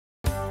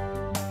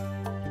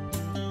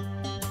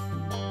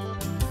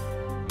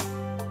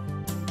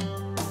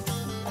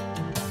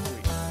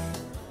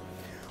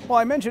Well,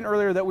 I mentioned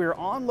earlier that we are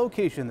on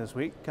location this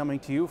week, coming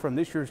to you from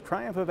this year's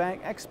Triumph of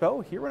Ag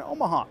Expo here in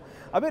Omaha.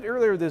 A bit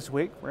earlier this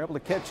week, we're able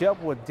to catch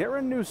up with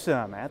Darin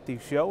Newsom at the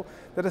show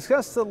to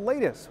discuss the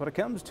latest when it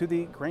comes to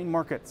the grain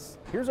markets.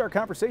 Here's our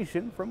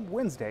conversation from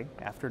Wednesday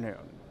afternoon.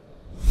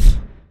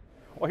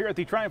 Well, here at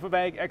the Triumph of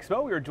Ag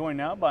Expo, we are joined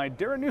now by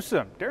Darin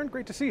Newsom. Darin,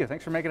 great to see you.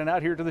 Thanks for making it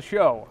out here to the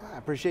show. I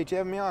appreciate you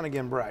having me on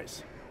again,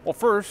 Bryce. Well,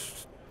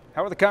 first,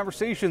 how are the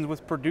conversations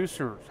with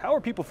producers? How are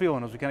people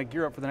feeling as we kind of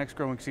gear up for the next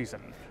growing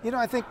season? You know,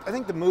 I think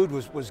the mood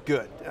was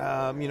good.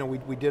 You know,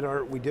 we did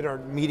our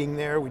meeting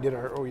there. We did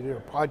our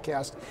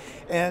podcast,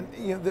 and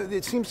you know,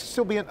 it seems to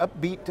still be an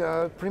upbeat,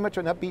 pretty much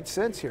an upbeat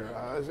sense here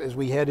as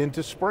we head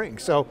into spring.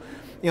 So,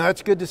 you know,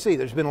 that's good to see.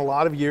 There's been a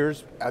lot of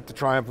years at the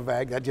Triumph of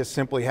Ag that just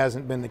simply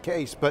hasn't been the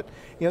case. But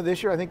you know,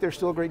 this year I think there's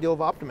still a great deal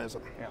of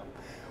optimism. Yeah.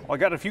 Well, I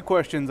got a few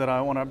questions that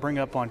I want to bring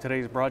up on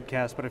today's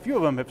broadcast, but a few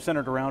of them have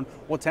centered around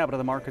what's happened to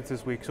the markets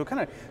this week. So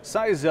kind of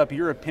size up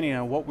your opinion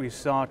on what we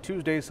saw.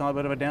 Tuesday saw a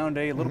bit of a down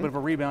day, a little bit of a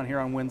rebound here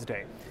on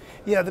Wednesday.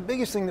 Yeah, the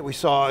biggest thing that we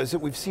saw is that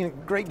we've seen a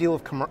great deal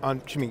of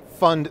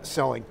fund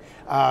selling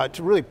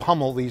to really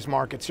pummel these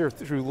markets here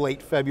through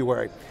late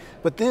February.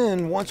 But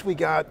then once we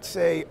got,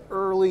 say,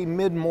 early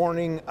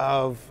mid-morning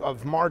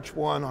of March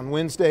 1 on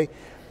Wednesday,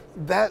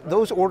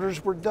 those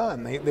orders were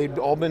done. They'd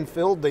all been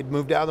filled, they'd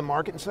moved out of the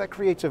market, and so that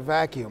creates a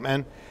vacuum.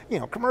 And you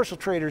know, commercial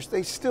traders,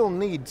 they still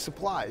need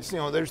supplies. You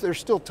know, there's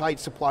still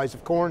tight supplies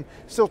of corn,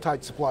 still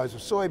tight supplies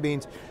of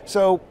soybeans,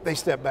 so they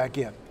step back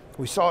in.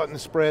 We saw it in the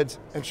spreads,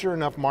 and sure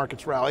enough,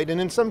 markets rallied, and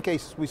in some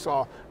cases we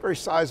saw very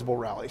sizable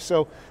rallies.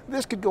 So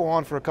this could go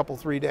on for a couple,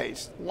 3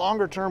 days.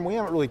 Longer term, we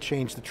haven't really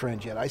changed the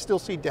trend yet. I still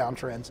see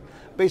downtrends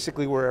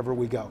basically wherever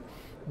we go.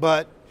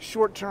 But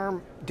short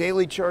term,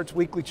 daily charts,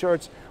 weekly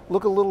charts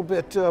look a little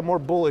bit more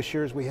bullish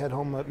here as we head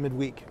home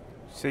midweek.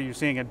 So you're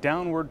seeing a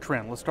downward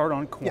trend. Let's start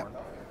on corn. Yeah.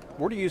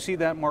 Where do you see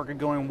that market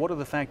going? What are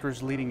the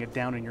factors leading it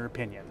down in your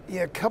opinion?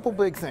 Yeah, a couple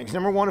big things.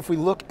 Number one, if we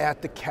look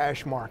at the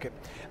cash market,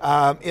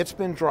 it's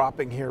been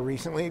dropping here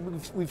recently.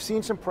 We've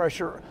seen some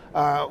pressure.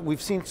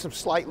 We've seen some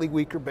slightly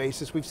weaker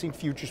basis. We've seen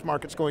futures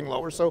markets going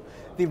lower, so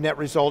the net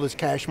result is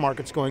cash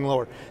markets going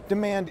lower.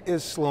 Demand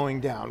is slowing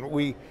down.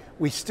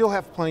 We still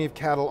have plenty of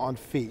cattle on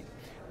feed,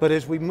 but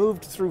as we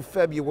moved through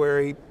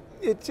February,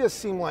 it just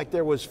seemed like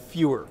there was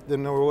fewer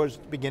than there was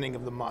at the beginning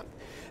of the month.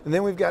 And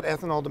then we've got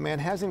ethanol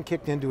demand hasn't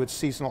kicked into its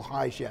seasonal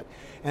highs yet.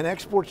 And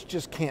exports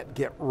just can't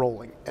get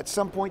rolling. At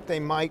some point they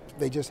might,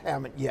 they just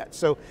haven't yet.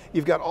 So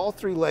you've got all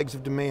three legs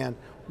of demand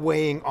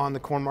weighing on the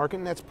corn market,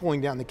 and that's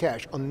pulling down the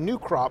cash. On the new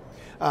crop,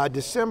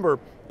 December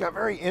got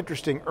very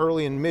interesting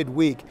early in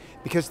midweek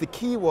because the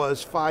key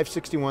was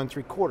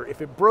 561.75.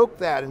 If it broke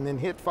that and then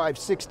hit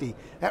 560,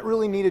 that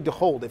really needed to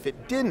hold. If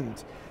it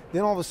didn't,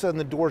 then all of a sudden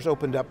the doors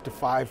opened up to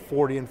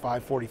 540 and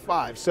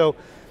 545. So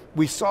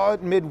we saw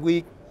it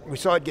midweek. We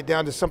saw it get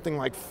down to something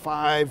like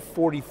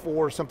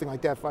 544, something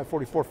like that,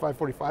 544,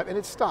 545, and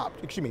it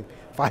stopped. Excuse me,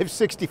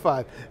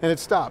 565, and it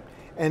stopped.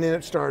 And then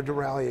it started to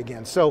rally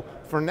again. So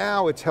for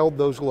now, it's held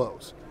those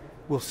lows.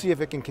 We'll see if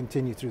it can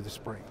continue through the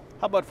spring.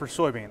 How about for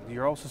soybean?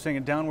 You're also seeing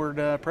a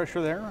downward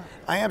pressure there?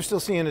 I am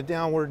still seeing a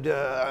downward,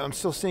 I'm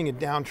still seeing a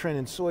downtrend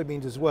in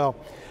soybeans as well.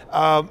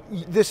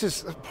 This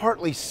is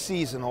partly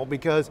seasonal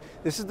because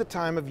this is the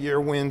time of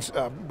year when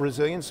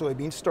Brazilian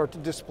soybeans start to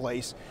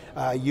displace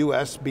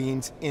U.S.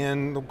 beans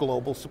in the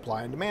global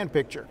supply and demand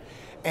picture.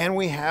 And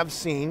we have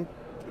seen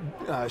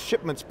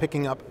shipments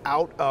picking up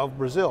out of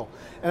Brazil.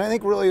 And I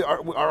think really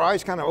our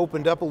eyes kind of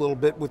opened up a little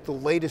bit with the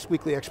latest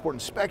weekly export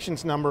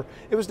inspections number.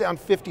 It was down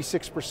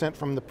 56%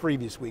 from the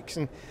previous weeks.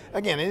 And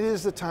again, it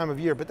is the time of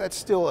year, but that's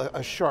still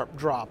a sharp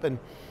drop. And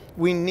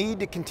we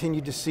need to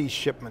continue to see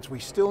shipments. We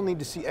still need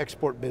to see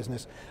export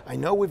business. I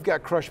know we've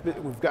got crush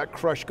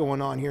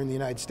going on here in the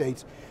United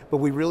States, but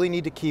we really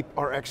need to keep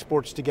our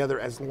exports together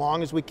as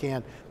long as we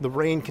can. The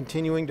rain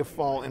continuing to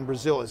fall in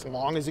Brazil as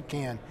long as it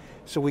can,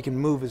 so we can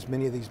move as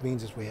many of these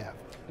beans as we have.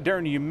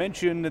 Darin, you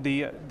mentioned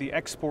the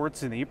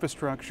exports and the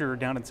infrastructure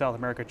down in South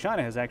America.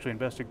 China has actually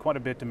invested quite a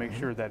bit to make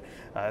sure that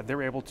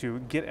they're able to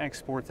get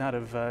exports out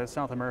of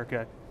South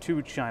America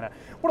to China.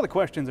 One of the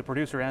questions a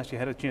producer asked you,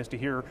 had a chance to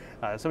hear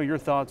some of your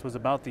thoughts, was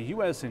about the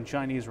U.S. and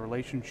Chinese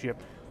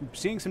relationship.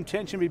 Seeing some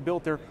tension be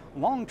built there.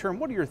 Long term,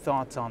 what are your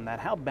thoughts on that?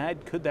 How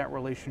bad could that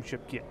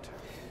relationship get?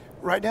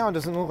 Right now, it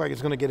doesn't look like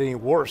it's going to get any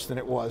worse than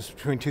it was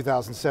between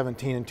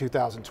 2017 and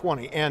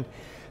 2020. And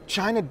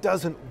China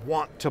doesn't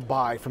want to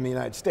buy from the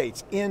United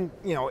States.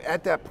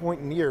 At that point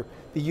in the year,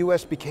 the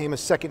U.S. became a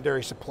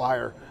secondary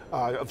supplier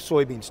of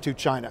soybeans to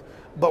China.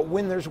 But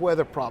when there's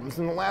weather problems,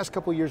 in the last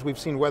couple of years we've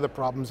seen weather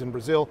problems in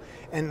Brazil,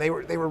 and they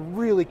were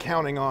really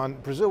counting on,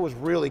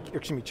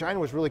 China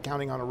was really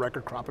counting on a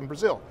record crop in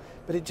Brazil.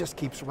 But it just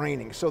keeps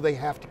raining, so they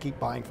have to keep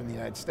buying from the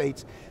United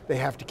States. They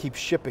have to keep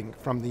shipping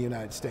from the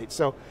United States.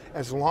 So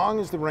as long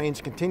as the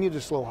rains continue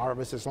to slow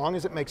harvest, as long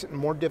as it makes it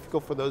more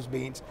difficult for those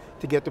beans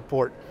to get to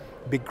port,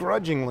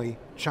 begrudgingly,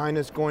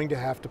 China's going to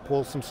have to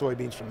pull some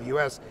soybeans from the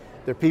U.S.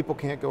 Their people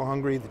can't go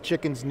hungry. The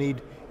chickens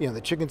need,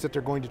 the chickens that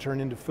they're going to turn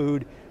into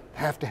food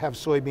have to have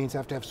soybeans,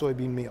 have to have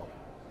soybean meal.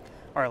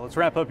 All right, let's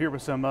wrap up here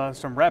with some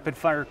rapid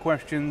fire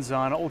questions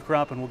on old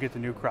crop, and we'll get to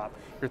new crop.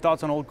 Your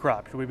thoughts on old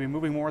crop? Should we be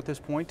moving more at this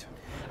point?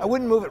 I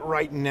wouldn't move it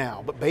right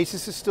now, but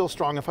basis is still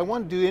strong. If I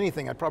want to do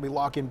anything, I'd probably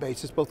lock in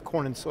basis, both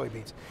corn and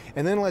soybeans.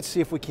 And then let's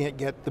see if we can't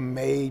get the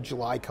May,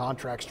 July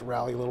contracts to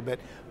rally a little bit,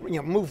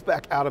 move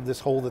back out of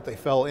this hole that they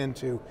fell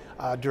into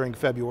during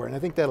February. And I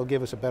think that'll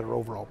give us a better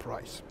overall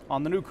price.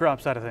 On the new crop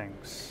side of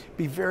things?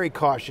 Be very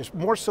cautious,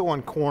 more so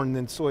on corn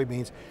than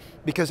soybeans,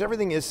 because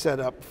everything is set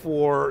up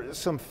for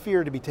some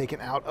fear to be taken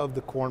out of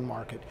the corn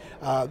market.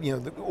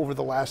 Over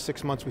the last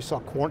 6 months, we saw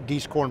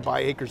D's corn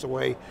buy acres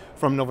away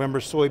from November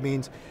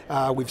soybeans.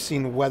 We've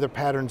seen weather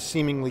patterns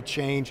seemingly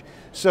change.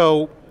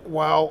 So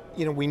while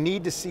we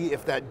need to see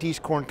if that D's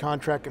corn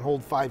contract can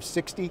hold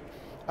 560,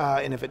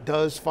 and if it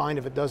does, fine.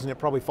 If it doesn't, it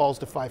probably falls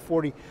to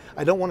 540.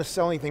 I don't want to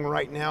sell anything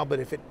right now, but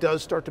if it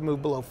does start to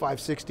move below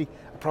 560,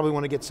 I probably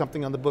want to get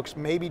something on the books,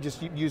 maybe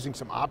just using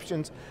some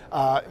options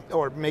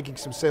or making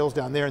some sales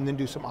down there and then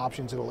do some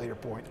options at a later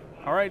point.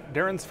 All right,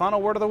 Darin's final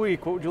word of the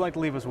week. What would you like to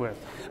leave us with?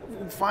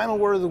 Final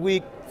word of the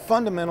week,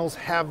 fundamentals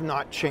have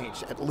not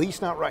changed, at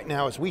least not right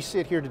now. As we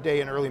sit here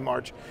today in early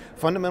March,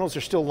 fundamentals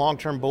are still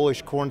long-term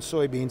bullish, corn,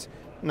 soybeans,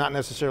 not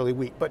necessarily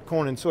wheat, but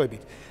corn and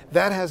soybeans.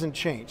 That hasn't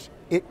changed.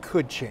 It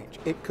could change.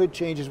 It could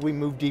change as we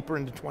move deeper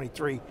into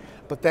 23,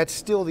 but that's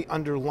still the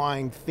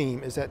underlying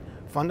theme, is that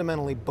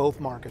fundamentally both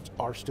markets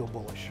are still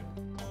bullish.